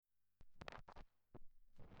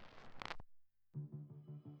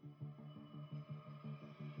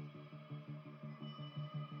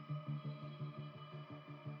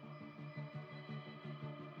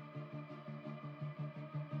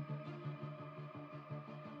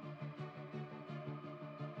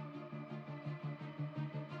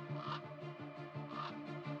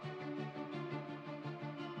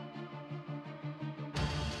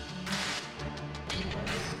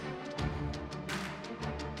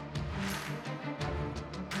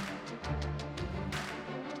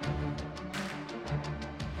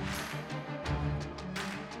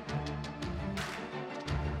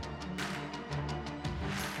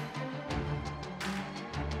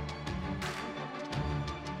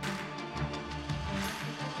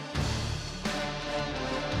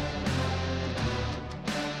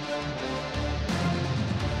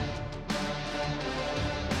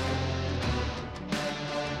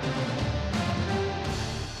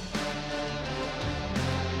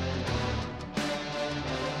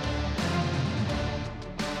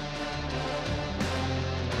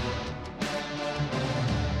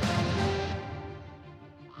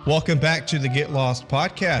Welcome back to the Get Lost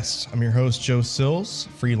podcast. I'm your host, Joe Sills,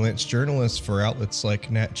 freelance journalist for outlets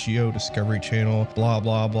like Nat Geo, Discovery Channel, blah,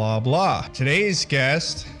 blah, blah, blah. Today's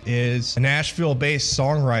guest is a Nashville-based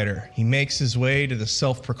songwriter. He makes his way to the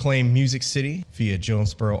self-proclaimed Music City via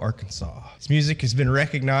Jonesboro, Arkansas. His music has been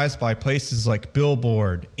recognized by places like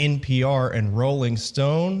Billboard, NPR, and Rolling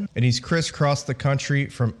Stone, and he's crisscrossed the country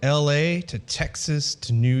from LA to Texas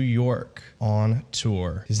to New York on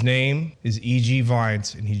tour. His name is E.G.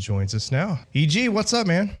 Vines, and he joins us now. E.G., what's up,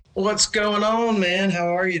 man? What's going on, man?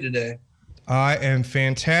 How are you today? I am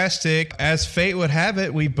fantastic. As fate would have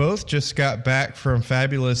it, we both just got back from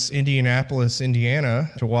fabulous Indianapolis, Indiana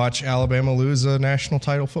to watch Alabama lose a national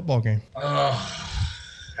title football game.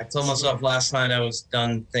 I told myself last night I was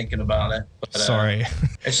done thinking about it. But, Sorry.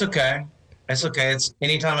 It's okay. It's okay. It's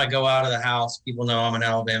anytime I go out of the house, people know I'm an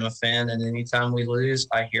Alabama fan, and anytime we lose,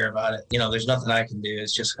 I hear about it. You know, there's nothing I can do.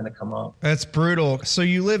 It's just going to come up. That's brutal. So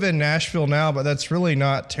you live in Nashville now, but that's really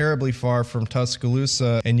not terribly far from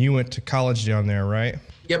Tuscaloosa, and you went to college down there, right?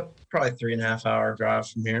 Yep. Probably 3.5 hour drive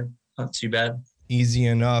from here. Not too bad. Easy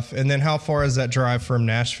enough. And then how far is that drive from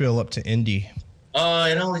Nashville up to Indy?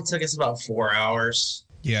 It only took us about 4 hours.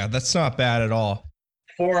 Yeah, that's not bad at all.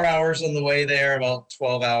 4 hours on the way there, about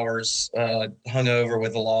 12 hours hungover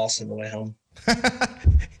with a loss on the way home.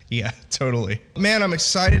 Yeah, totally. Man, I'm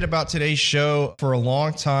excited about today's show. For a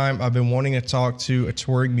long time, I've been wanting to talk to a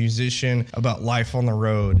touring musician about life on the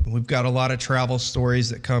road. We've got a lot of travel stories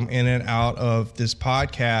that come in and out of this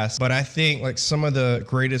podcast, but I think like some of the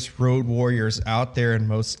greatest road warriors out there and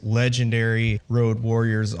most legendary road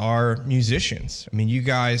warriors are musicians. I mean, you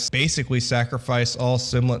guys basically sacrifice all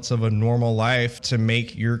semblance of a normal life to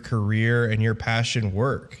make your career and your passion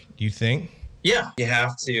work. Do you think? Yeah, you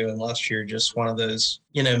have to, unless you're just one of those,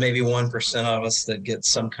 you know, maybe 1% of us that get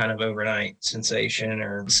some kind of overnight sensation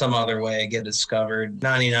or some other way get discovered.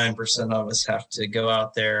 99% of us have to go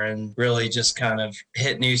out there and really just kind of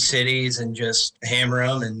hit new cities and just hammer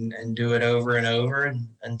them and do it over and over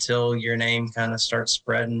until your name kind of starts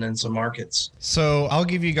spreading in some markets. So I'll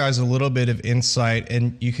give you guys a little bit of insight,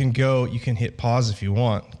 and you can hit pause if you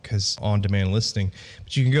want because on-demand listening.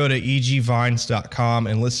 But you can go to egvines.com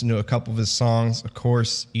and listen to a couple of his songs. Of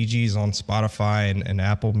course, EG's on Spotify and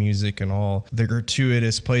Apple Music and all the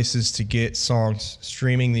gratuitous places to get songs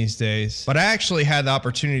streaming these days. But I actually had the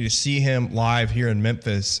opportunity to see him live here in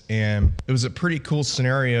Memphis, and it was a pretty cool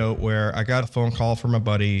scenario where I got a phone call from a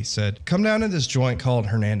buddy. He said, come down to this joint called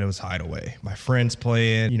Hernando's Hideaway. My friend's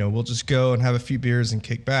playing, we'll just go and have a few beers and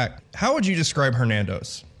kick back. How would you describe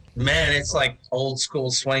Hernando's? Man, it's like old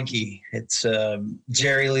school swanky. It's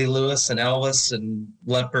Jerry Lee Lewis and Elvis and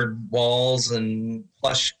leopard walls and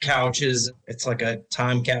plush couches. It's like a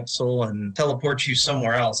time capsule and teleports you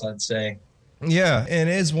somewhere else, I'd say. Yeah, and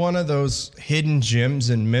it is one of those hidden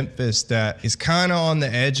gems in Memphis that is kind of on the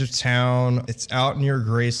edge of town. It's out near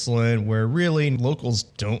Graceland where really locals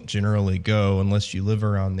don't generally go unless you live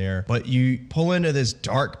around there. But you pull into this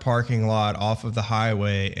dark parking lot off of the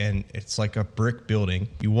highway and it's like a brick building.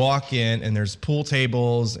 You walk in and there's pool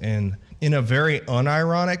tables and in a very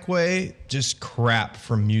unironic way, just crap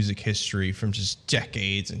from music history from just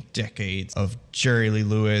decades and decades of Jerry Lee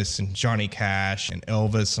Lewis and Johnny Cash and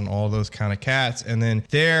Elvis and all those kind of cats. And then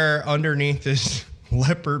there underneath this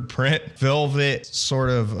leopard print velvet sort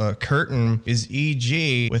of curtain is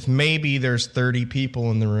EG with maybe there's 30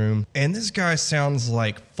 people in the room. And this guy sounds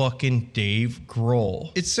like fucking Dave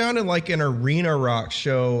Grohl. It sounded like an arena rock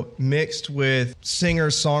show mixed with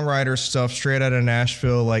singer-songwriter stuff straight out of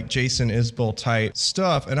Nashville, like Jason Isbell type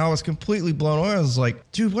stuff. And I was completely blown away. I was like,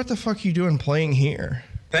 dude, what the fuck are you doing playing here?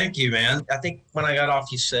 Thank you, man. I think when I got off,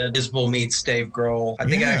 you said Isbell meets Dave Grohl. I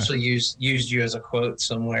think I actually used you as a quote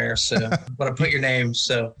somewhere. So, but I put your name.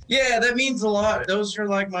 So, yeah, that means a lot. Those are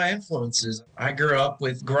like my influences. I grew up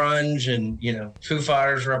with grunge and, Foo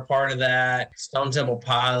Fighters were a part of that. Stone Temple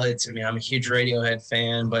Pilots. I mean, I'm a huge Radiohead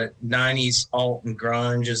fan, but 90s alt and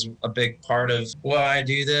grunge is a big part of why I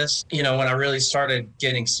do this. When I really started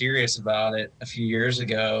getting serious about it a few years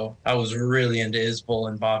ago, I was really into Isbell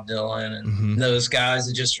and Bob Dylan and those guys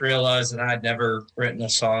that just realized that I'd never written a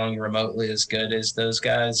song remotely as good as those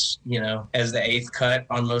guys, as the eighth cut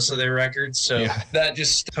on most of their records. So that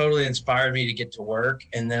just totally inspired me to get to work.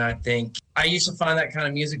 And then I think I used to find that kind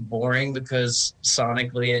of music boring because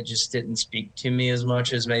sonically it just didn't speak to me as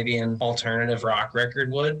much as maybe an alternative rock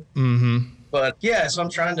record would. But yeah, so I'm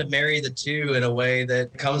trying to marry the two in a way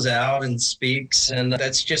that comes out and speaks. And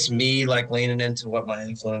that's just me like leaning into what my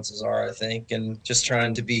influences are, I think, and just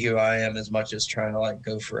trying to be who I am as much as trying to like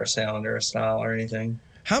go for a sound or a style or anything.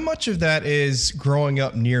 How much of that is growing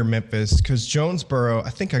up near Memphis? Because Jonesboro, I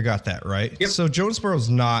think I got that right. Yep. So Jonesboro's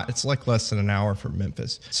not, it's like less than an hour from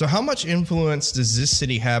Memphis. So how much influence does this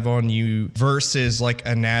city have on you versus like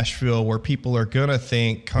a Nashville where people are going to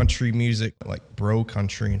think country music, like bro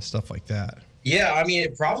country and stuff like that? Yeah, I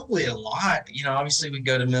mean, probably a lot. Obviously we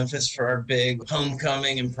go to Memphis for our big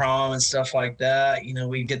homecoming and prom and stuff like that.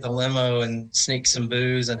 We get the limo and sneak some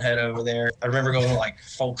booze and head over there. I remember going to like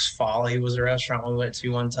Folks Folly was a restaurant we went to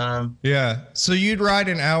one time. Yeah. So you'd ride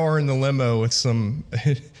an hour in the limo with some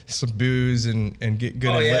booze and get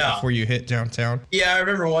good and lit before you hit downtown. Yeah, I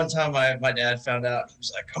remember one time my dad found out. He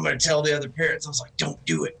was like, I'm going to tell the other parents. I was like, don't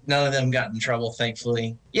do it. None of them got in trouble,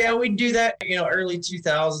 thankfully. Yeah, we'd do that, early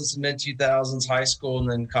 2000s, mid 2000s, high school, and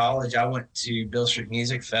then college. I went to Beale Street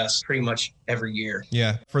Music Fest pretty much every year.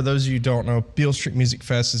 Yeah. For those of you who don't know, Beale Street Music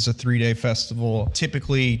Fest is a 3-day festival,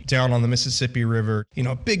 typically down on the Mississippi River.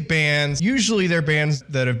 Big bands. Usually they're bands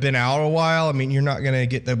that have been out a while. I mean, you're not going to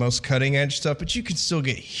get the most cutting edge stuff, but you can still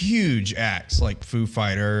get huge acts like Foo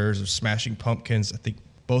Fighters or Smashing Pumpkins. I think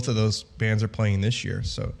both of those bands are playing this year.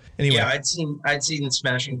 So anyway. Yeah, I'd seen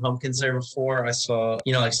Smashing Pumpkins there before. I saw,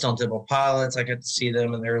 like Stone Temple Pilots. I got to see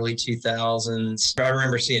them in the early 2000s. I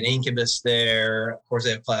remember seeing Incubus there. Of course,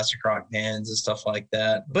 they have classic rock bands and stuff like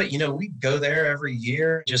that. But, we go there every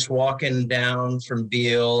year, just walking down from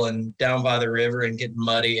Beale and down by the river and getting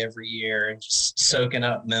muddy every year and just soaking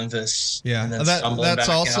up Memphis. Yeah, and then that's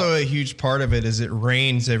also a huge part of it is it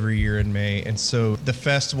rains every year in May. And so the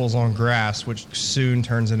festival's on grass, which soon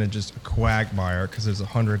turns into just a quagmire because there's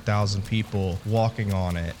 100,000 people walking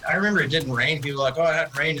on it. I remember it didn't rain. People were like, it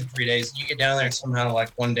hadn't rained in 3 days. You get down there and somehow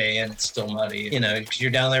like one day and it's still muddy, because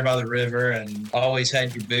you're down there by the river and always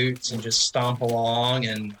had your boots and just stomp along,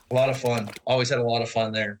 and a lot of fun. Always had a lot of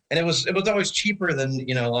fun there. And it was always cheaper than,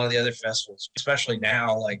 a lot of the other festivals, especially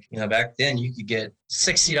now. Like, back then you could get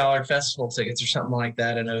 $60 festival tickets or something like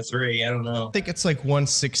that in 2003. I don't know. I think it's like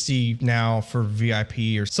 $160 now for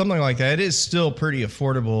VIP or something like that. It is still pretty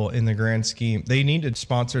affordable in the grand scheme. They need to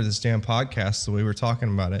sponsor this damn podcast the way we're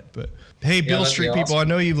talking about it. But hey, Beale Street people, I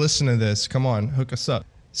know you listen to this. Come on, hook us up.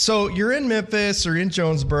 So you're in Memphis or in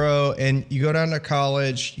Jonesboro and you go down to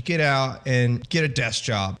college, you get out and get a desk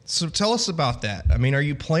job. So tell us about that. I mean, are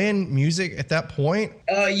you playing music at that point?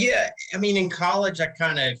 Yeah. I mean, in college, I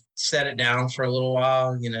kind of set it down for a little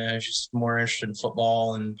while. I was just more interested in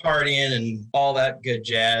football and partying and all that good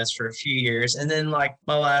jazz for a few years. And then like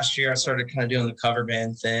my last year, I started kind of doing the cover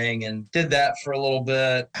band thing and did that for a little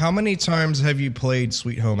bit. How many times have you played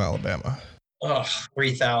Sweet Home Alabama? Oh,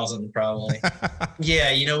 3,000 probably.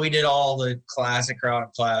 Yeah, we did all the classic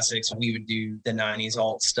rock classics. We would do the 90s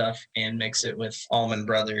alt stuff and mix it with Allman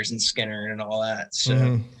Brothers and Skinner and all that.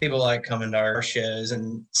 So people like coming to our shows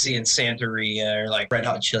and seeing Santeria or like Red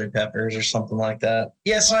Hot Chili Peppers or something like that.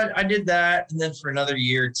 Yeah, so I did that. And then for another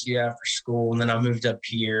year or two after school. And then I moved up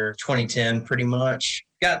here 2010 pretty much.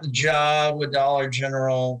 Got the job with Dollar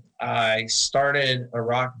General. I started a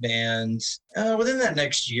rock band within that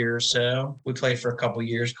next year or so. We played for a couple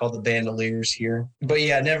years called the Bandoliers here. But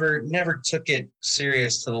yeah, never took it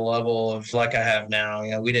serious to the level of like I have now.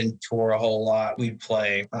 We didn't tour a whole lot. We'd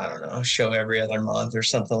play, I don't know, a show every other month or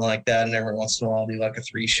something like that. And every once in a while do like a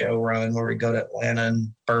 3-show run where we go to Atlanta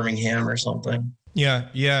and Birmingham or something.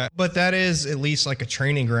 Yeah. But that is at least like a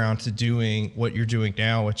training ground to doing what you're doing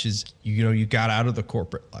now, which is, you got out of the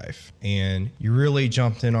corporate life and you really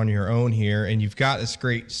jumped in on your own here and you've got this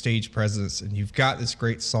great stage presence and you've got this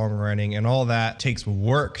great songwriting and all that takes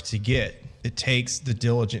work to get. It takes the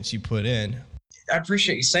diligence you put in. I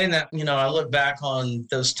appreciate you saying that. I look back on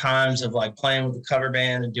those times of like playing with the cover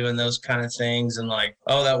band and doing those kind of things and like,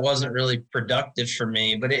 oh, that wasn't really productive for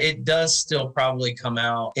me, but it does still probably come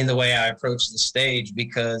out in the way I approach the stage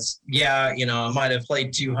because I might have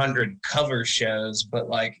played 200 cover shows, but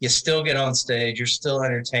like you still get on stage, you're still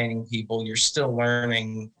entertaining people, you're still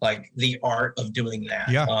learning like the art of doing that.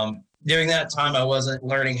 Yeah. During that time, I wasn't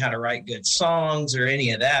learning how to write good songs or any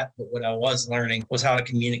of that, but what I was learning was how to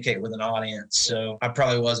communicate with an audience. So I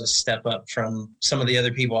probably was a step up from some of the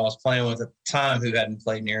other people I was playing with at the time who hadn't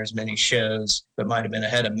played near as many shows, but might have been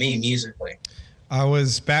ahead of me musically. I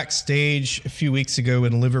was backstage a few weeks ago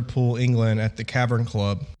in Liverpool, England at the Cavern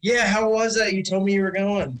Club. Yeah, how was that? You told me you were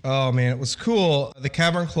going. Oh, man, it was cool. The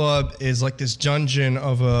Cavern Club is like this dungeon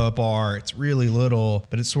of a bar. It's really little,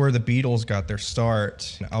 but it's where the Beatles got their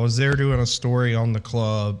start. I was there doing a story on the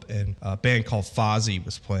club, and a band called Fozzy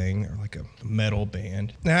was playing, or like a metal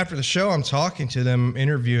band. And after the show, I'm talking to them,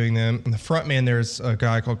 interviewing them. And the front man, there's a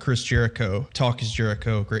guy called Chris Jericho. Talk is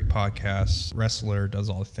Jericho, great podcast, wrestler, does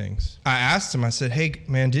all the things. I asked him, I said, hey,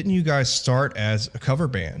 man, didn't you guys start as a cover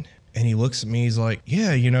band? And he looks at me, he's like,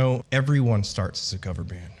 yeah, you know, everyone starts as a cover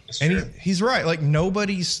band. And he's right. Like,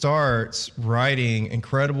 nobody starts writing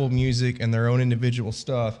incredible music and their own individual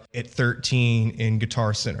stuff at 13 in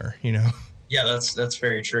Guitar Center, you know? Yeah, that's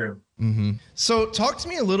very true. Mm-hmm. So talk to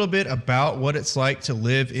me a little bit about what it's like to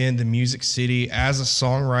live in the Music City as a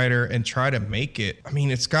songwriter and try to make it. I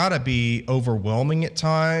mean, it's got to be overwhelming at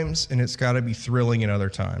times, and it's got to be thrilling at other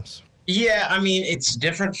times. Yeah, I mean, it's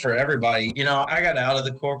different for everybody. You know, I got out of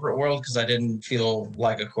the corporate world because I didn't feel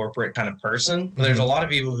like a corporate kind of person. Mm-hmm. There's a lot of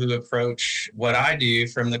people who approach what I do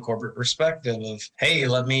from the corporate perspective of, hey,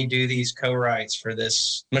 let me do these co-writes for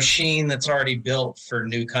this machine that's already built for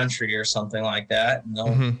New Country or something like that.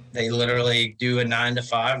 And they literally do a 9 to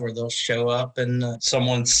 5 where they'll show up and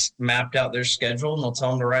someone's mapped out their schedule and they'll tell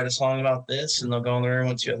them to write a song about this, and they'll go in the room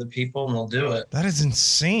with 2 other people and they'll do it. That is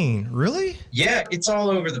insane. Really? Yeah, it's all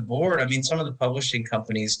over the board. I mean, some of the publishing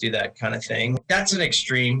companies do that kind of thing. That's an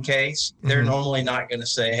extreme case. They're normally not going to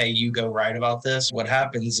say, hey, you go write about this. What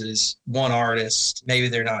happens is one artist, maybe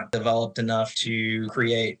they're not developed enough to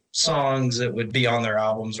create songs that would be on their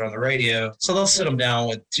albums or on the radio. So they'll sit them down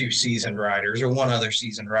with 2 seasoned writers or 1 other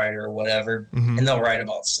seasoned writer or whatever, and they'll write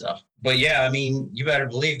about stuff. But yeah, I mean, you better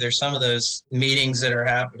believe there's some of those meetings that are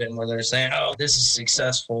happening where they're saying, oh, this is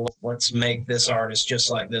successful. Let's make this artist just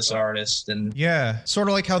like this artist. And yeah, sort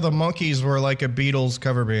of like how the Monkees were like a Beatles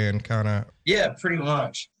cover band, kind of. Yeah, pretty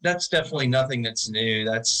much. That's definitely nothing that's new.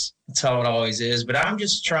 That's how it always is. But I'm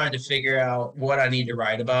just trying to figure out what I need to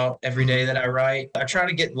write about every day that I write. I try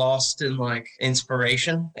to get lost in like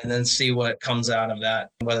inspiration and then see what comes out of that,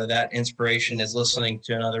 whether that inspiration is listening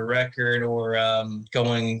to another record or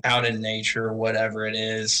going out in nature or whatever it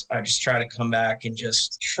is. I just try to come back and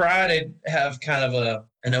just try to have kind of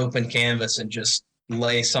an open canvas and just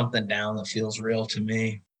lay something down that feels real to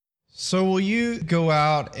me. So will you go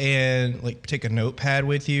out and like take a notepad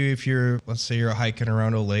with you if let's say you're hiking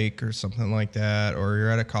around a lake or something like that, or you're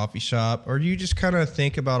at a coffee shop, or do you just kind of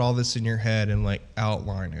think about all this in your head and like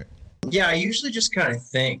outline it? Yeah, I usually just kind of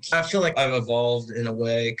think. I feel like I've evolved in a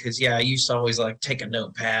way because, yeah, I used to always like take a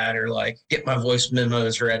notepad or like get my voice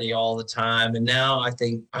memos ready all the time. And now I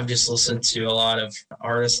think I've just listened to a lot of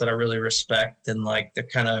artists that I really respect and like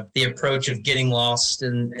the approach of getting lost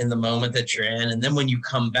in the moment that you're in. And then when you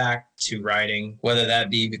come back to writing, whether that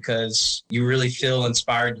be because you really feel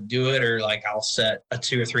inspired to do it or like I'll set a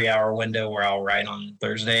 2 or 3 hour window where I'll write on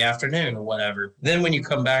Thursday afternoon or whatever. Then when you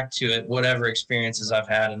come back to it, whatever experiences I've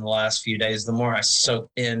had in the last few days, the more I soak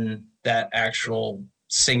in that actual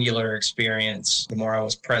singular experience, the more I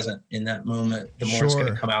was present in that moment, the more it's going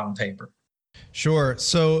to come out on paper. Sure.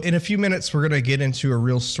 So in a few minutes, we're going to get into a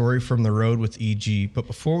real story from the road with E.G. But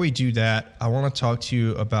before we do that, I want to talk to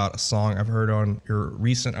you about a song I've heard on your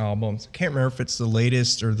recent albums. I can't remember if it's the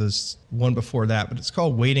latest or this one before that, but it's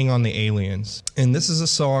called Waiting on the Aliens. And this is a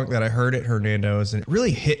song that I heard at Hernando's, and it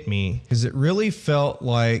really hit me because it really felt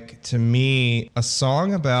like, to me, a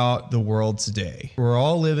song about the world today. We're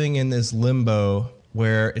all living in this limbo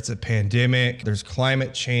where it's a pandemic, there's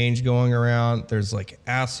climate change going around, there's like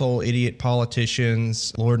asshole idiot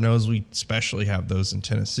politicians. Lord knows we especially have those in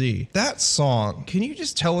Tennessee. That song, can you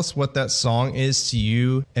just tell us what that song is to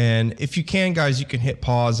you? And if you can, guys, you can hit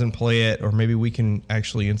pause and play it, or maybe we can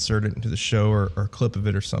actually insert it into the show or a clip of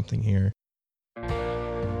it or something here.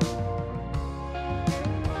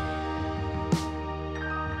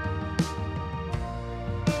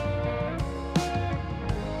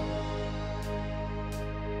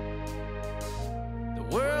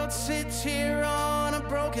 Sits here on a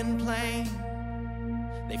broken plane.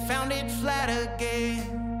 They found it flat again.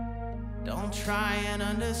 Don't try and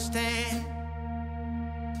understand.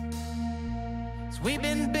 'Cause we've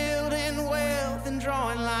been building wealth and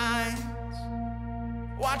drawing lines,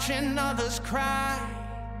 watching others cry,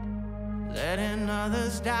 letting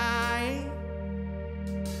others die.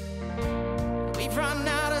 We've run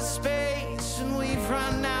out of space and we've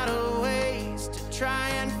run out of ways to try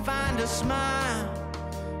and find a smile.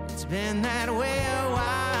 It's been that way a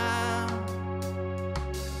while.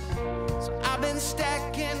 So I've been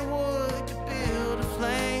stacking wood to build a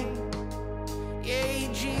flame. Yeah,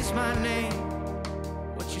 EG's my name.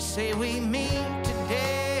 What you say we meet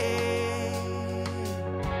today?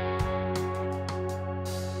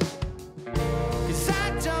 'Cause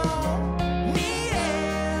I don't need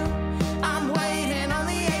it. I'm waiting on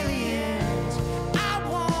the aliens. I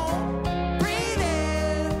won't breathe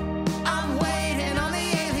it. I'm waiting on the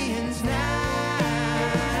aliens now.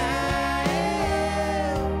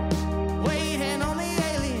 Waiting on the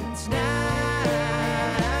aliens now.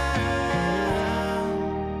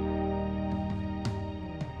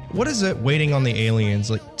 What is it, Waiting on the Aliens?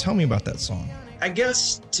 Like, tell me about that song. I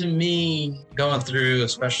guess to me, going through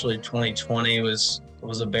especially 2020 was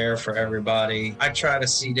a bear for everybody. I try to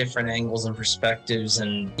see different angles and perspectives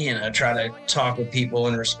and, try to talk with people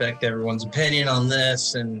and respect everyone's opinion on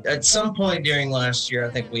this. And at some point during last year, I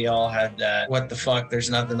think we all had that, what the fuck, there's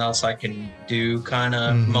nothing else I can do kind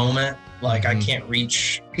of moment. Like, I can't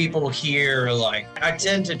reach people here. Like, I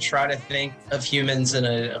tend to try to think of humans in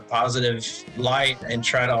a positive light and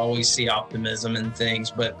try to always see optimism in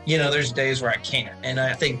things. But, there's days where I can't. And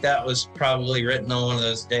I think that was probably written on one of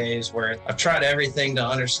those days where I've tried everything to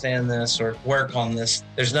understand this or work on this.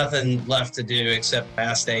 There's nothing left to do except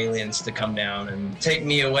ask the aliens to come down and take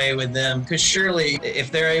me away with them. Because surely,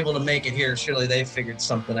 if they're able to make it here, surely they figured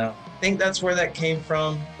something out. I think that's where that came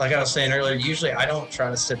from. Like I was saying earlier, usually I don't try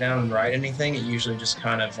to sit down and write anything. It usually just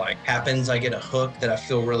kind of like happens. I get a hook that I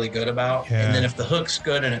feel really good about. Yeah. And then if the hook's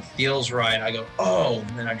good and it feels right, I go, oh,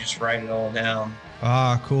 and then I just write it all down.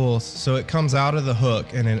 Ah, cool. So it comes out of the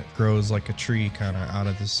hook and it grows like a tree kind of out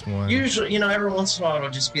of this one. Usually, every once in a while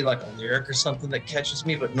it'll just be like a lyric or something that catches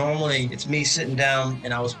me. But normally it's me sitting down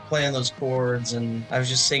and I was playing those chords and I was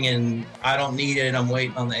just singing, I don't need it, I'm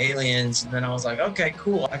waiting on the aliens. And then I was like, okay,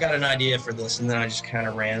 cool. I got an idea for this. And then I just kind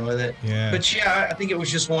of ran with it. Yeah. But yeah, I think it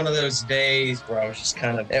was just one of those days where I was just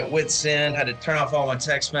kind of at wit's end, had to turn off all my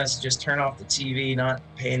text messages, turn off the TV, not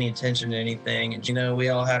pay any attention to anything. And, we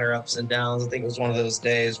all had our ups and downs. I think it was one of those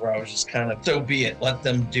days where I was just kind of, so be it, let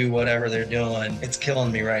them do whatever they're doing. It's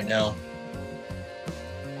killing me right now.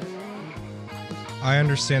 I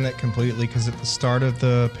understand that completely because at the start of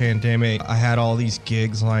the pandemic, I had all these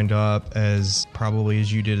gigs lined up, as probably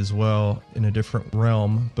as you did as well, in a different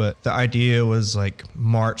realm. But the idea was like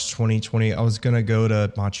March 2020, I was going to go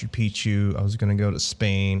to Machu Picchu. I was going to go to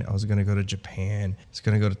Spain. I was going to go to Japan. I was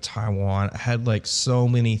going to go to Taiwan. I had like so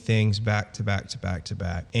many things back to back to back to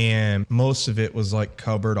back. And most of it was like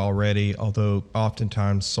covered already, although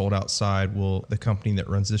oftentimes sold outside. Well, the company that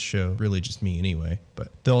runs this show, really just me anyway, but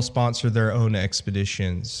they'll sponsor their own expeditions.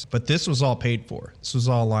 But this was all paid for. This was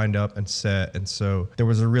all lined up and set. And so there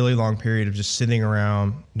was a really long period of just sitting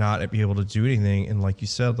around, not be able to do anything. And like you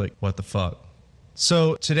said, like, what the fuck?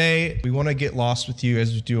 So today we want to get lost with you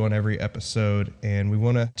as we do on every episode. And we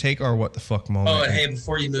want to take our what the fuck moment. Oh, and hey,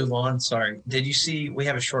 before you move on, sorry. Did you see, we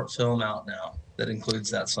have a short film out now that includes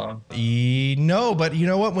that song? No, but you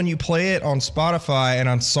know what? When you play it on Spotify, and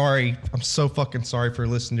I'm so fucking sorry for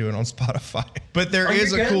listening to it on Spotify, but there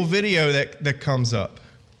is a cool video that comes up.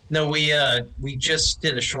 No, we just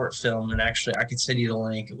did a short film, and actually I could send you the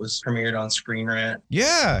link. It was premiered on Screen Rant.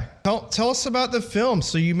 Yeah. Tell us about the film.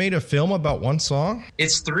 So you made a film about one song?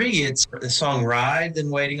 It's 3. It's the song Ride, then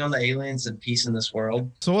Waiting on the Aliens, and Peace in This World.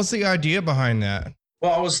 So what's the idea behind that?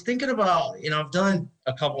 Well, I was thinking about, I've done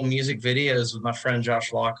a couple music videos with my friend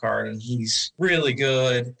Josh Lockhart, and he's really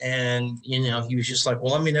good. And, he was just like,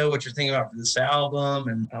 well, let me know what you're thinking about for this album.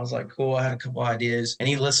 And I was like, cool. I had a couple ideas. And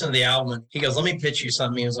he listened to the album and he goes, let me pitch you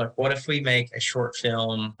something. He was like, what if we make a short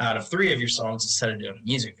film out of 3 of your songs instead of doing a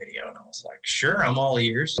music video? And I was like, sure, I'm all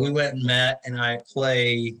ears. We went and met, and I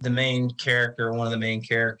play the main character, one of the main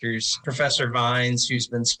characters, Professor Vines, who's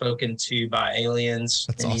been spoken to by aliens.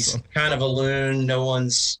 That's and awesome. He's kind of a loon. No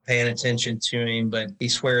one's paying attention to him, but he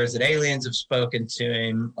swears that aliens have spoken to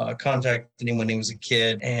him, contacted him when he was a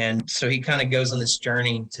kid. And so he kind of goes on this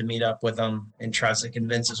journey to meet up with them and tries to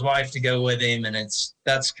convince his wife to go with him. And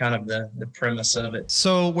that's kind of the premise of it.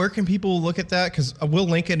 So where can people look at that? Because we'll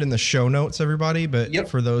link it in the show notes, everybody. But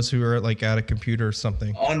for those who are like at a computer or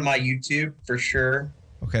something. On my YouTube, for sure.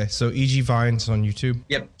 Okay. So E.G. Vines on YouTube.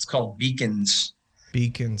 Yep. It's called Beacons.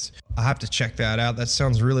 I have to check that out. That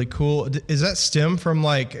sounds really cool. Is that stem from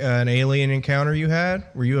like an alien encounter you had?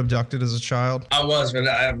 Were you abducted as a child? I was, but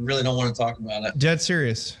I really don't want to talk about it. Dead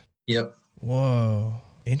serious? Yep. Whoa.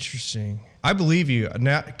 Interesting. I believe you.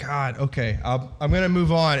 Now, God, okay. I'm going to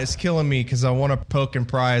move on. It's killing me because I want to poke and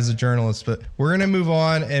pry as a journalist, but we're going to move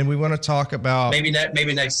on, and we want to talk about... Maybe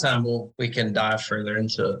next time we can dive further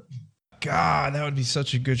into it. God, that would be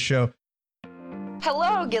such a good show.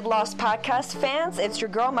 Hello, Get Lost podcast fans. It's your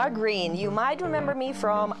girl, Ma Green. You might remember me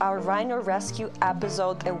from our rhino rescue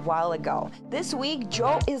episode a while ago. This week,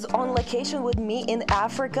 Joe is on location with me in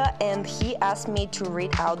Africa, and he asked me to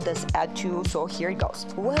read out this ad too, so here it goes.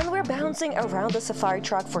 When we're bouncing around the safari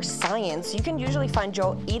truck for science, you can usually find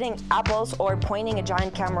Joe eating apples or pointing a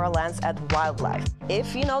giant camera lens at wildlife.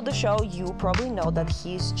 If you know the show, you probably know that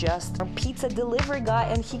he's just a pizza delivery guy,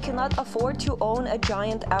 and he cannot afford to own a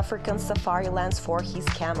giant African safari lens for for his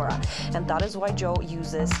camera. And that is why Joe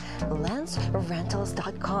uses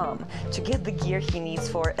LensRentals.com to get the gear he needs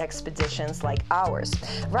for expeditions like ours.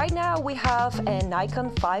 Right now we have a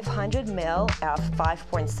Nikon 500mm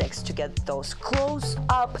f5.6 to get those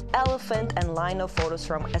close-up elephant and lino photos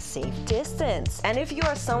from a safe distance. And if you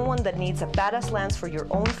are someone that needs a badass lens for your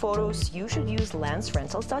own photos, you should use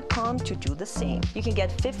LensRentals.com to do the same. You can get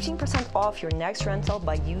 15% off your next rental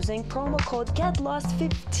by using promo code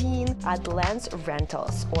GETLOST15 at Lens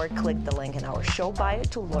Rentals, or click the link in our show bio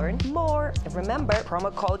to learn more. Remember,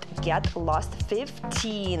 promo code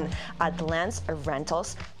GETLOST15 at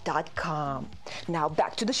LensRentals.com. Now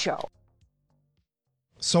back to the show.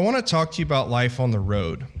 So I want to talk to you about life on the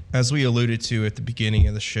road. As we alluded to at the beginning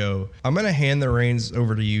of the show, I'm going to hand the reins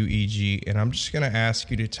over to you, EG, and I'm just going to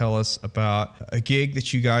ask you to tell us about a gig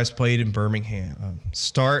that you guys played in Birmingham.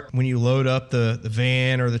 Start when you load up the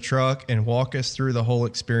van or the truck and walk us through the whole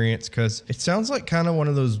experience, because it sounds like kind of one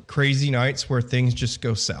of those crazy nights where things just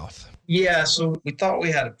go south. Yeah, so we thought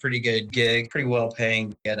we had a pretty good gig, pretty well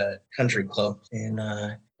paying at a country club in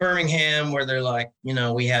Birmingham, where they're like,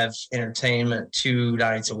 we have entertainment 2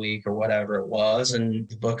 nights a week or whatever it was. And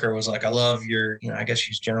the booker was like, I love your, I guess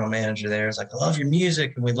she's general manager there. It's like, I love your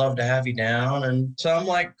music and we'd love to have you down. And so I'm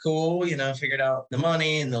like, cool, figured out the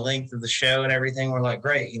money and the length of the show and everything. We're like,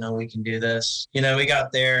 great, we can do this. We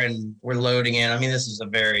got there and we're loading in. I mean, this is a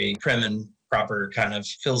very prim and proper, kind of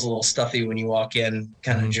feels a little stuffy when you walk in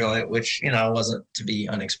kind of joint, which, wasn't to be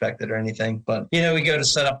unexpected or anything. But, we go to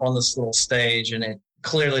set up on this little stage and it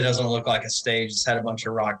clearly doesn't look like a stage. It's had a bunch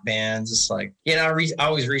of rock bands. It's like, I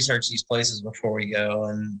always research these places before we go,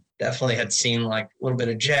 and definitely had seen like a little bit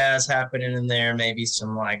of jazz happening in there, maybe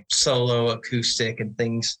some like solo acoustic and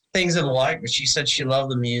things of the like. But she said she loved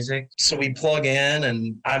the music. So we plug in,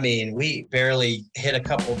 and I mean, we barely hit a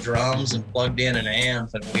couple drums and plugged in an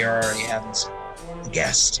amp, and we are already having some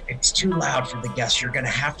guest. It's too loud for the guests. You're going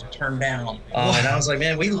to have to turn down. And I was like,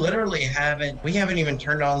 man, we haven't even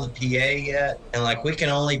turned on the PA yet. And like, we can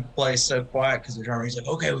only play so quiet because the drummer's like,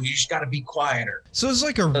 okay, well, you just got to be quieter. So it's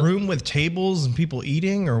like a room with tables and people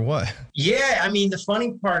eating, or what? Yeah. I mean, the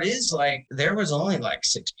funny part is like, there was only like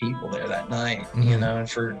 6 people there that night, and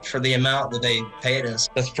for the amount that they paid us,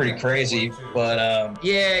 that's pretty crazy. But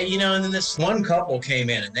yeah, and then this one couple came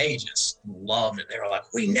in and they just loved it. They were like,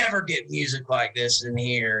 we never get music like this in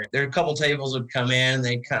here. There are a couple tables would come in and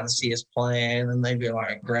they'd kind of see us playing, and they'd be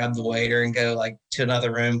like, grab the waiter and go like to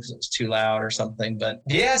another room because it was too loud or something. But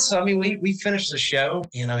yeah, so I mean, we finished the show.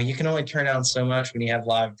 You can only turn down so much when you have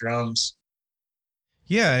live drums.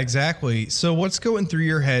 Yeah, exactly. So what's going through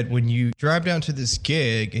your head when you drive down to this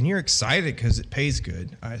gig and you're excited because it pays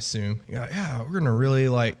good, I assume? You're like, yeah, we're going to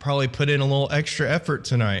really probably put in a little extra effort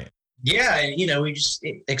tonight. Yeah, we just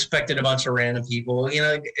expected a bunch of random people.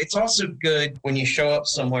 It's also good when you show up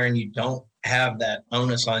somewhere and you don't have that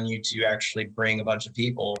onus on you to actually bring a bunch of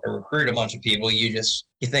people or recruit a bunch of people. You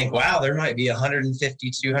think, wow, there might be 150,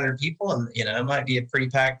 200 people, and it might be a pretty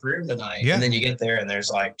packed room tonight. Yeah. And then you get there and there's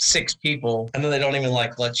like 6 people, and then they don't even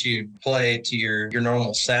let you play to your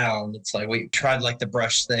normal sound. It's like, we tried like the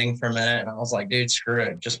brush thing for a minute, and I was like, dude, screw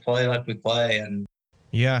it, just play like we play. And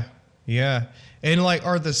yeah. And like,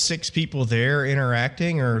 are the 6 people there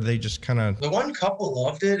interacting, or are they just kind of? The one couple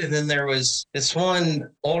loved it, and then there was this one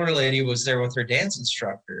older lady was there with her dance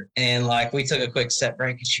instructor, and like, we took a quick set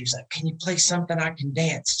break, and she was like, "Can you play something I can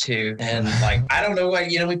dance to?" And like, I don't know what,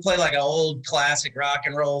 we played like an old classic rock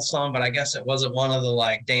and roll song, but I guess it wasn't one of the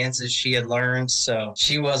like dances she had learned, so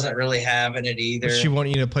she wasn't really having it either. Did she want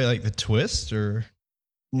you to play like the twist, or?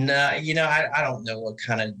 No, I don't know what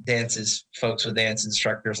kind of dances folks with dance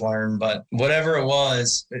instructors learn, but whatever it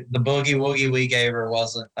was, the boogie woogie we gave her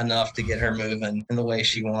wasn't enough to get her moving in the way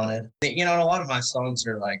she wanted. A lot of my songs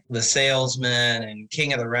are like The Salesman and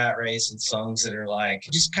King of the Rat Race, and songs that are like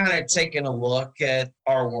just kind of taking a look at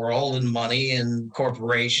our world and money and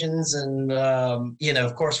corporations. And,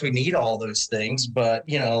 of course we need all those things, but,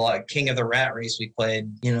 like King of the Rat Race we played,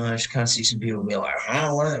 I just kind of see some people be like,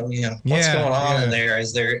 what's going on in there?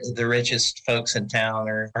 Is there the richest folks in town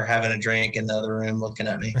are having a drink in the other room looking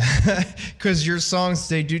at me? Because your songs,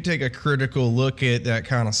 they do take a critical look at that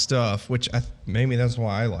kind of stuff, which maybe that's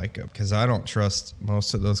why I like them, because I don't trust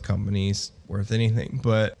most of those companies worth anything.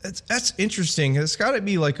 But that's interesting. It's got to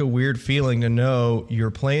be like a weird feeling to know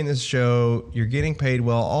you're playing this show, you're getting paid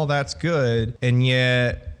well, all that's good, and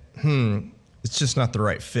yet it's just not the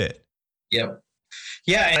right fit. Yep.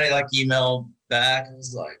 Yeah, and I emailed back. I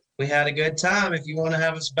was like, we had a good time. If you want to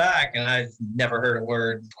have us back. And I've never heard a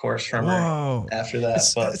word, of course, from her after that.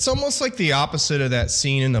 It's almost like the opposite of that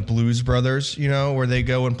scene in the Blues Brothers, you know, where they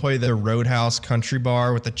go and play the Roadhouse Country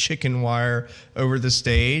Bar with the chicken wire over the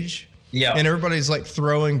stage. Yeah. And everybody's like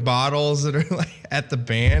throwing bottles that are like at the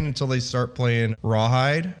band until they start playing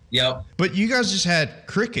Rawhide. Yep. But you guys just had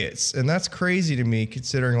crickets, and that's crazy to me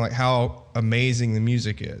considering like how amazing the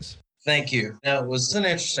music is. Thank you. No, it was an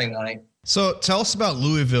interesting night. So tell us about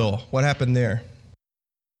Louisville. What happened there?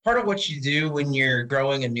 Part of what you do when you're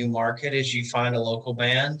growing a new market is you find a local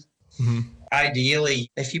band. Mm-hmm.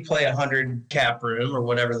 Ideally, if you play 100 cap room or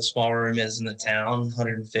whatever the small room is in the town,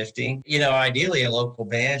 150, you know, ideally a local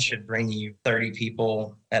band should bring you 30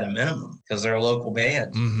 people at a minimum because they're a local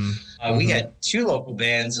band. Mm-hmm. We had 2 local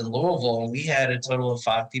bands in Louisville, and we had a total of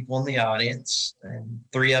 5 people in the audience, and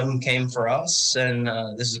 3 of them came for us. And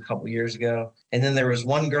this is a couple years ago. And then there was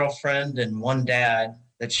 1 girlfriend and 1 dad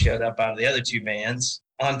that showed up out of the other 2 bands.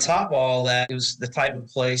 On top of all that, it was the type of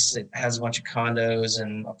place that has a bunch of condos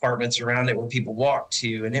and apartments around it where people walk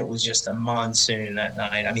to, and it was just a monsoon that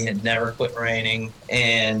night. I mean, it never quit raining.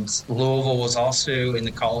 And Louisville was also in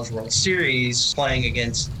the College World Series playing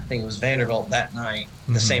against, I think it was Vanderbilt that night,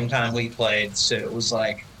 the same time we played. So it was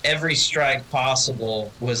like every strike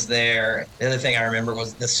possible was there. The other thing I remember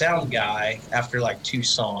was the sound guy, after like 2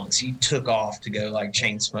 songs, he took off to go like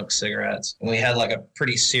chain smoke cigarettes. And we had like a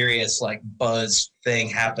pretty serious like buzz thing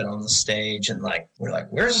happen on the stage. And like, we're like,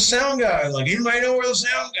 where's the sound guy? Like, anybody know where the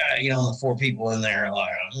sound guy? You know, the 4 people in there are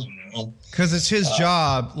like, I don't know. Because it's his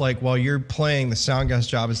job. Like while you're playing, the sound guy's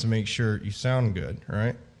job is to make sure you sound good,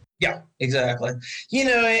 right? Yeah, exactly. You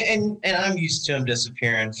know, and I'm used to him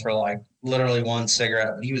disappearing for like literally 1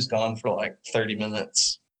 cigarette, but he was gone for like 30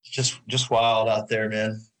 minutes. Just wild out there,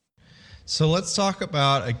 man. So let's talk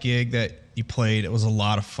about a gig that you played. It was a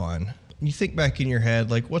lot of fun. When you think back in your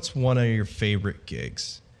head, like what's one of your favorite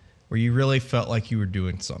gigs where you really felt like you were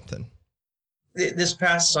doing something? This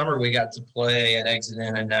past summer, we got to play at Exit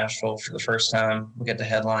Inn in Nashville for the first time. We got to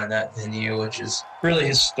headline that venue, which is really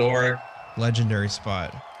historic. Legendary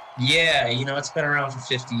spot. Yeah, you know, it's been around for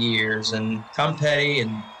 50 years, and Tom Petty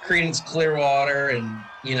and Creedence Clearwater and,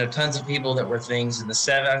 you know, tons of people that were things in the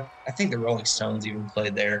 70s. I think the Rolling Stones even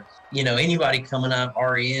played there. You know, anybody coming up,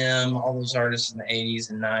 REM, all those artists in the 80s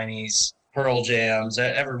and 90s, Pearl Jams,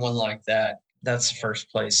 everyone like that. That's the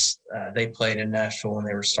first place they played in Nashville when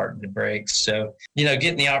they were starting to break. So, you know,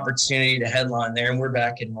 getting the opportunity to headline there, and we're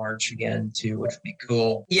back in March again too, which would be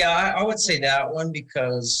cool. Yeah, I would say that one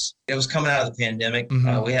because it was coming out of the pandemic.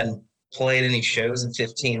 Mm-hmm. We hadn't played any shows in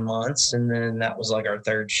 15 months, and then that was like our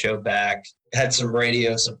 3rd show back. Had some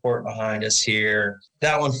radio support behind us here.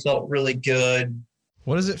 That one felt really good.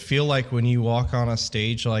 What does it feel like when you walk on a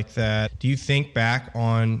stage like that? Do you think back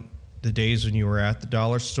on the days when you were at the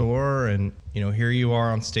dollar store and, you know, here you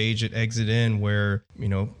are on stage at Exit Inn where, you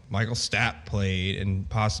know, Michael Stapp played and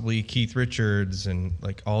possibly Keith Richards and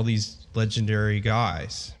like all these legendary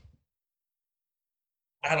guys?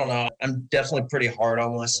 I don't know. I'm definitely pretty hard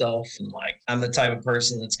on myself. And like, I'm the type of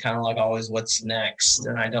person that's kind of like always what's next.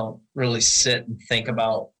 And I don't really sit and think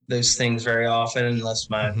about those things very often unless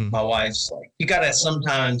my wife's like, you got to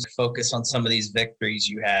sometimes focus on some of these victories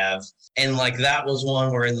you have. And like, that was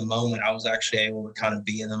one where in the moment, I was actually able to kind of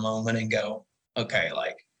be in the moment and go, okay,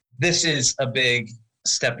 like this is a big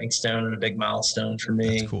stepping stone and a big milestone for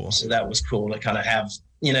me. That's cool. So that was cool to kind of have,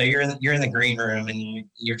 you know, you're in the green room and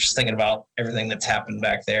you're just thinking about everything that's happened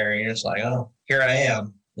back there. And you're just like, oh, here I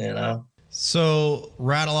am, you know? So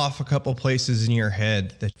rattle off a couple places in your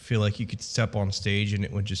head that feel like you could step on stage and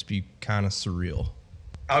it would just be kind of surreal.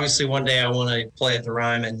 Obviously, one day I want to play at the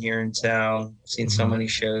Ryman here in town. I've seen so many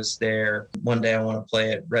shows there. One day I want to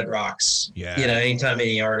play at Red Rocks. Yeah. You know, anytime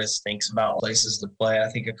any artist thinks about places to play, I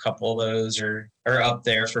think a couple of those are up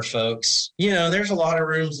there for folks. You know, there's a lot of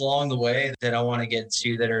rooms along the way that I want to get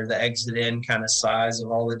to that are the Exit Inn kind of size of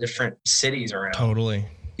all the different cities around. Totally.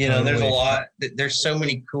 You know, there's a lot. There's so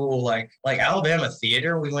many cool, like Alabama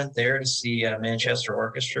Theater. We went there to see Manchester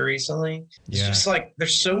Orchestra recently. It's just like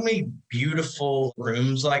there's so many beautiful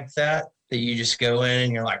rooms like that you just go in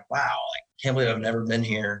and you're like, wow, like can't believe I've never been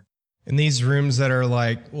here. And these rooms that are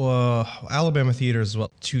like, well, Alabama Theater is what,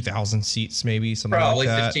 2,000 seats maybe, something probably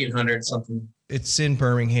like that. 1,500 something. It's in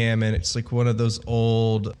Birmingham, and it's like one of those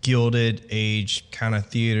old Gilded Age kind of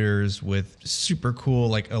theaters with super cool,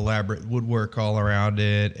 like elaborate woodwork all around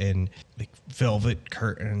it and like velvet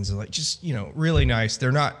curtains and like just, you know, really nice.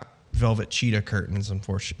 They're not velvet cheetah curtains,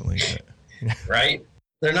 unfortunately. But, you know. Right?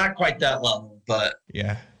 They're not quite that level, but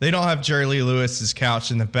yeah, they don't have Jerry Lee Lewis's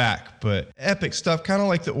couch in the back, but epic stuff, kind of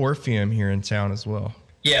like the Orpheum here in town as well.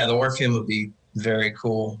 Yeah, the Orpheum would be very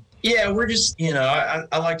cool. Yeah, we're just,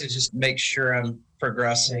 I like to just make sure I'm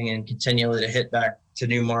progressing and continually to hit back to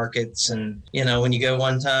new markets. And, when you go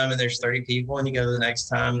one time and there's 30 people and you go the next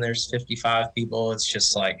time and there's 55 people, it's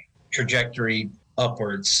just like trajectory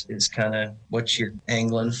upwards is kind of what you're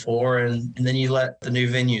angling for. And then you let the new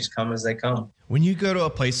venues come as they come. When you go to a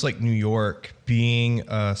place like New York, being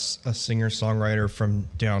a singer-songwriter from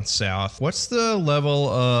down south, what's the level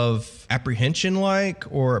of apprehension like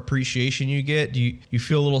or appreciation you get? Do you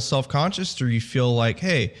feel a little self-conscious, or you feel like,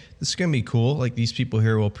 hey, this is going to be cool? Like, these people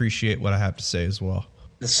here will appreciate what I have to say as well.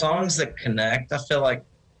 The songs that connect, I feel like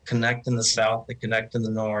connect in the South, they connect in the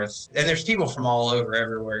North. And there's people from all over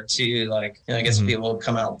everywhere too. Like, I guess people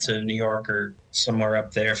come out to New York or somewhere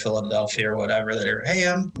up there, Philadelphia or whatever, that are, hey,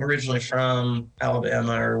 I'm originally from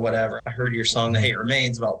Alabama or whatever. I heard your song, The Hate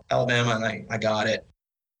Remains, about Alabama, and I got it.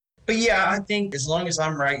 But yeah, I think as long as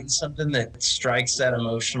I'm writing something that strikes that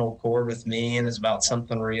emotional chord with me and is about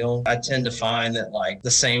something real, I tend to find that like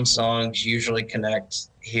the same songs usually connect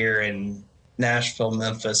here in Nashville,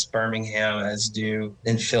 Memphis, Birmingham as do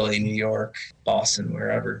in Philly, New York, Boston,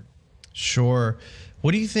 wherever. Sure.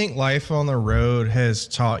 What do you think life on the road has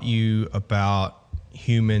taught you about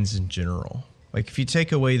humans in general? Like, if you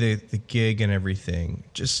take away the gig and everything,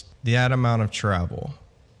 just that amount of travel.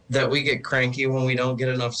 That we get cranky when we don't get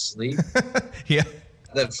enough sleep. Yeah.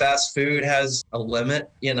 That fast food has a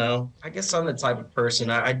limit, I guess I'm the type of person,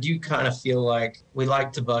 I do kind of feel like we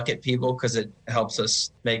like to bucket people because it helps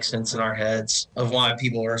us make sense in our heads of why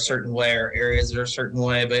people are a certain way or areas are a certain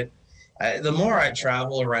way. But the more I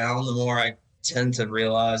travel around, the more I tend to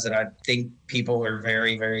realize that I think people are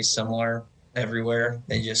very, very similar everywhere.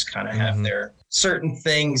 They just kind of have their certain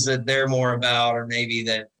things that they're more about, or maybe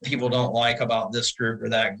that people don't like about this group or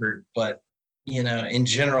that group. But, in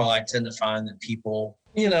general, I tend to find that people,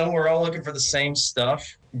 we're all looking for the same stuff.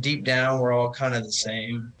 Deep down, we're all kind of the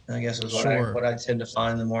same, I guess is what I tend to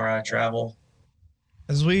find the more I travel.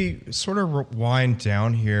 As we sort of wind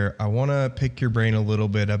down here, I want to pick your brain a little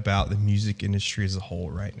bit about the music industry as a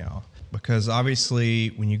whole right now. Because obviously,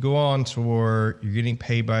 when you go on tour, you're getting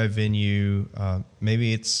paid by a venue.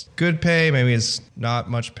 Maybe it's good pay, maybe it's not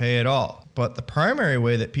much pay at all. But the primary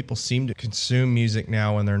way that people seem to consume music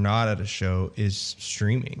now when they're not at a show is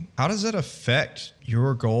streaming. How does that affect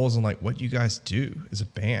your goals and like what you guys do as a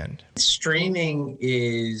band? Streaming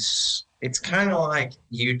it's kind of like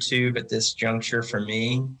YouTube at this juncture for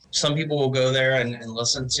me. Some people will go there and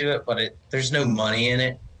listen to it, but there's no money in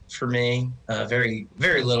it for me. Very,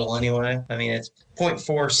 very little anyway. I mean, it's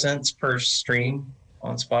 0.4 cents per stream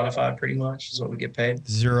on Spotify, pretty much is what we get paid.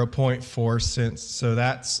 0.4 cents. So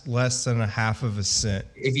that's less than a half of a cent.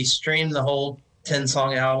 If you stream the whole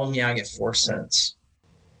 10-song album, I get 4 cents.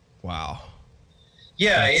 Wow.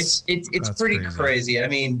 Yeah, it's pretty crazy. I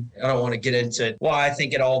mean, I don't want to get into why I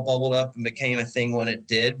think it all bubbled up and became a thing when it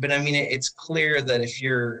did. But I mean, it's clear that if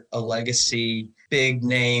you're a legacy, big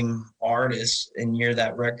name artist and you're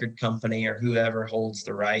that record company or whoever holds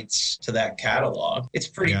the rights to that catalog, it's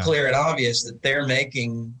pretty clear and obvious that they're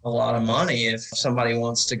making a lot of money if somebody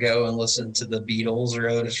wants to go and listen to the Beatles or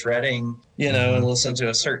Otis Redding, and listen to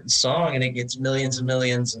a certain song and it gets millions and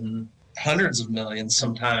millions and hundreds of millions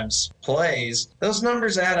sometimes plays. Those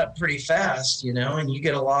numbers add up pretty fast, and you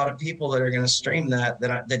get a lot of people that are going to stream that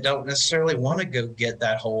don't necessarily want to go get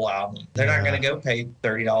that whole album. They're not going to go pay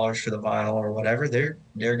 $30 for the vinyl or whatever. They're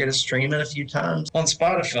going to stream it a few times on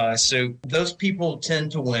Spotify. So those people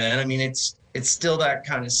tend to win. I mean, it's still that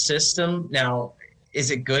kind of system. Now,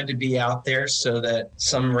 is it good to be out there so that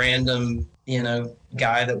some random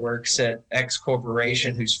guy that works at X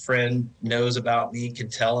corporation whose friend knows about me can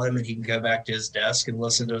tell him and he can go back to his desk and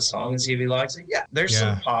listen to a song and see if he likes it? Yeah, there's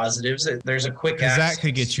some positives. There's a quick access. That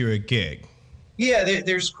could get you a gig. Yeah,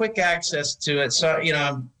 there's quick access to it. So,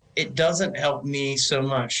 it doesn't help me so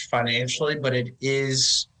much financially, but it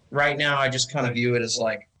is right now. I just kind of view it as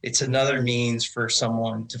like it's another means for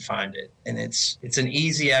someone to find it. And it's an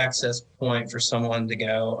easy access point for someone to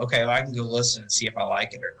go, okay, well, I can go listen and see if I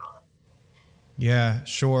like it or not. Yeah,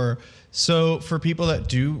 sure. So for people that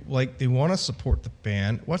do, they want to support the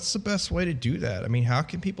band, what's the best way to do that? I mean, how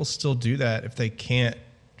can people still do that if they can't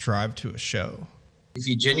drive to a show? If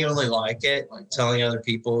you genuinely like it, telling other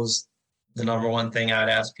people is the number one thing I'd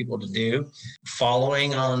ask people to do.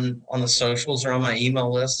 Following on the socials or on my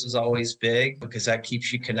email list is always big because that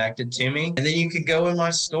keeps you connected to me. And then you could go in my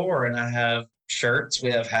store and I have shirts,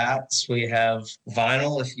 we have hats, we have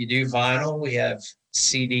vinyl. If you do vinyl, we have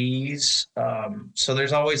CDs. So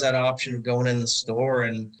there's always that option of going in the store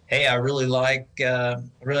and, hey, I really like the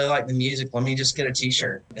music. Let me just get a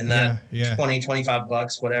t-shirt, and that 20, 25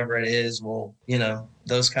 bucks, whatever it is, will,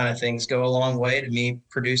 those kind of things go a long way to me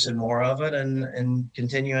producing more of it and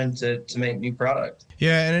continuing to make new product.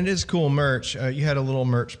 Yeah, and it is cool merch. You had a little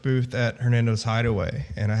merch booth at Hernando's Hideaway,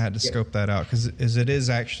 and I had to scope that out because it is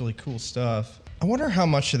actually cool stuff. I wonder how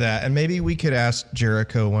much of that, and maybe we could ask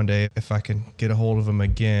Jericho one day if I can get a hold of him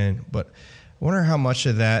again, but I wonder how much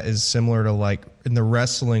of that is similar to, like, in the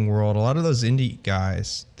wrestling world. A lot of those indie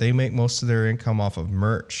guys, they make most of their income off of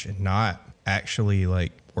merch and not actually,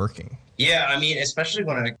 like, working. Yeah, I mean, especially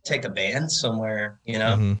when I take a band somewhere,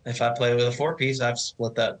 if I play with a 4-piece, I've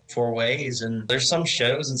split that 4 ways. And there's some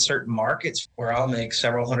shows in certain markets where I'll make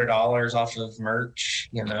several $100s off of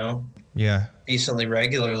merch, decently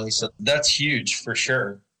regularly. So that's huge for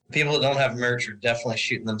sure. People that don't have merch are definitely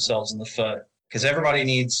shooting themselves in the foot because everybody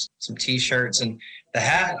needs some T-shirts. And the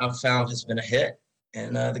hat I've found has been a hit.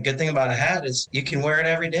 And the good thing about a hat is you can wear it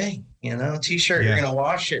every day. T-shirt, you're going to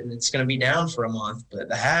wash it and it's going to be down for a month. But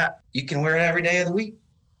the hat, you can wear it every day of the week.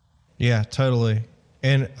 Yeah, totally.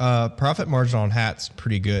 And profit margin on hats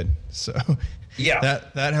pretty good. So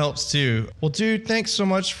that helps too. Well, dude, thanks so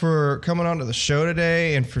much for coming on to the show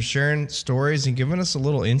today and for sharing stories and giving us a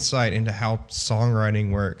little insight into how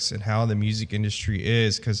songwriting works and how the music industry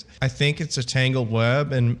is, because I think it's a tangled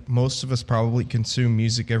web and most of us probably consume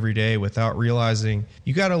music every day without realizing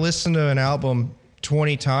you got to listen to an album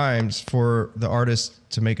 20 times for the artist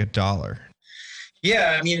to make $1.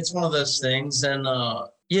 Yeah, I mean, it's one of those things. And,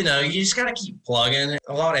 you just got to keep plugging.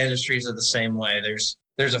 A lot of industries are the same way.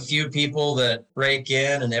 There's a few people that rake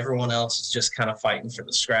in and everyone else is just kind of fighting for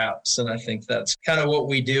the scraps. And I think that's kind of what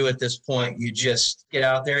we do at this point. You just get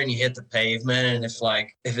out there and you hit the pavement. And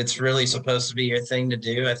if it's really supposed to be your thing to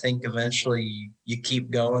do, I think eventually you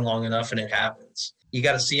keep going long enough and it happens. You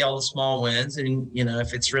got to see all the small wins. And,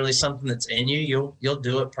 if it's really something that's in you, you'll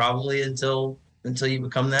do it probably until you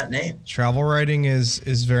become that name. Travel writing is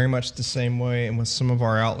very much the same way. And with some of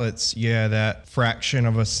our outlets, that fraction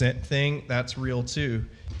of a cent thing, that's real too.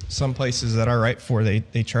 Some places that I write for, they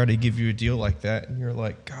try to give you a deal like that. And you're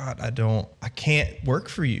like, God, I can't work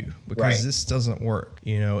for you because this doesn't work.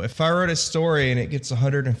 If I wrote a story and it gets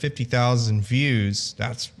 150,000 views,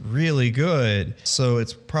 that's really good. So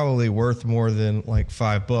it's probably worth more than like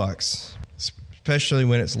 $5. Especially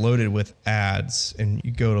when it's loaded with ads and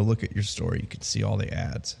you go to look at your story, you can see all the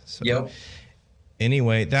ads. So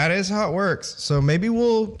anyway, that is how it works. So maybe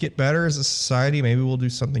we'll get better as a society. Maybe we'll do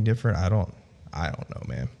something different. I don't know,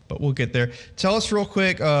 man, but we'll get there. Tell us real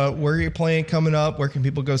quick, where you're playing coming up. Where can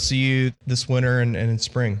people go see you this winter and in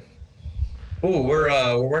spring? Oh,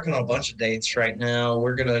 we're working on a bunch of dates right now.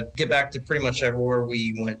 We're gonna get back to pretty much everywhere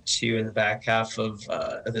we went to in the back half of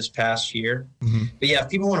this past year. Mm-hmm. But yeah, if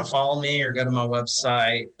people want to follow me or go to my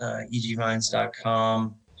website,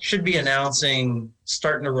 egvines.com, should be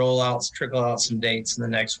starting to trickle out some dates in the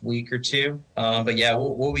next week or two. But yeah,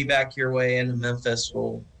 we'll be back your way into Memphis.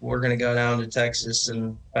 We're gonna go down to Texas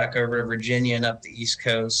and back over to Virginia and up the East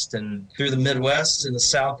Coast and through the Midwest and the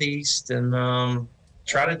Southeast and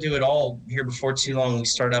try to do it all here before too long. We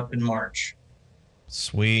start up in March.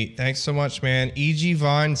 Sweet. Thanks so much, man.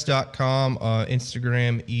 egvines.com,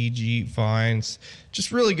 Instagram, egvines.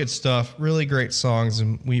 Just really good stuff, really great songs,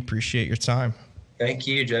 and we appreciate your time. Thank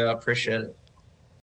you, Joe. I appreciate it.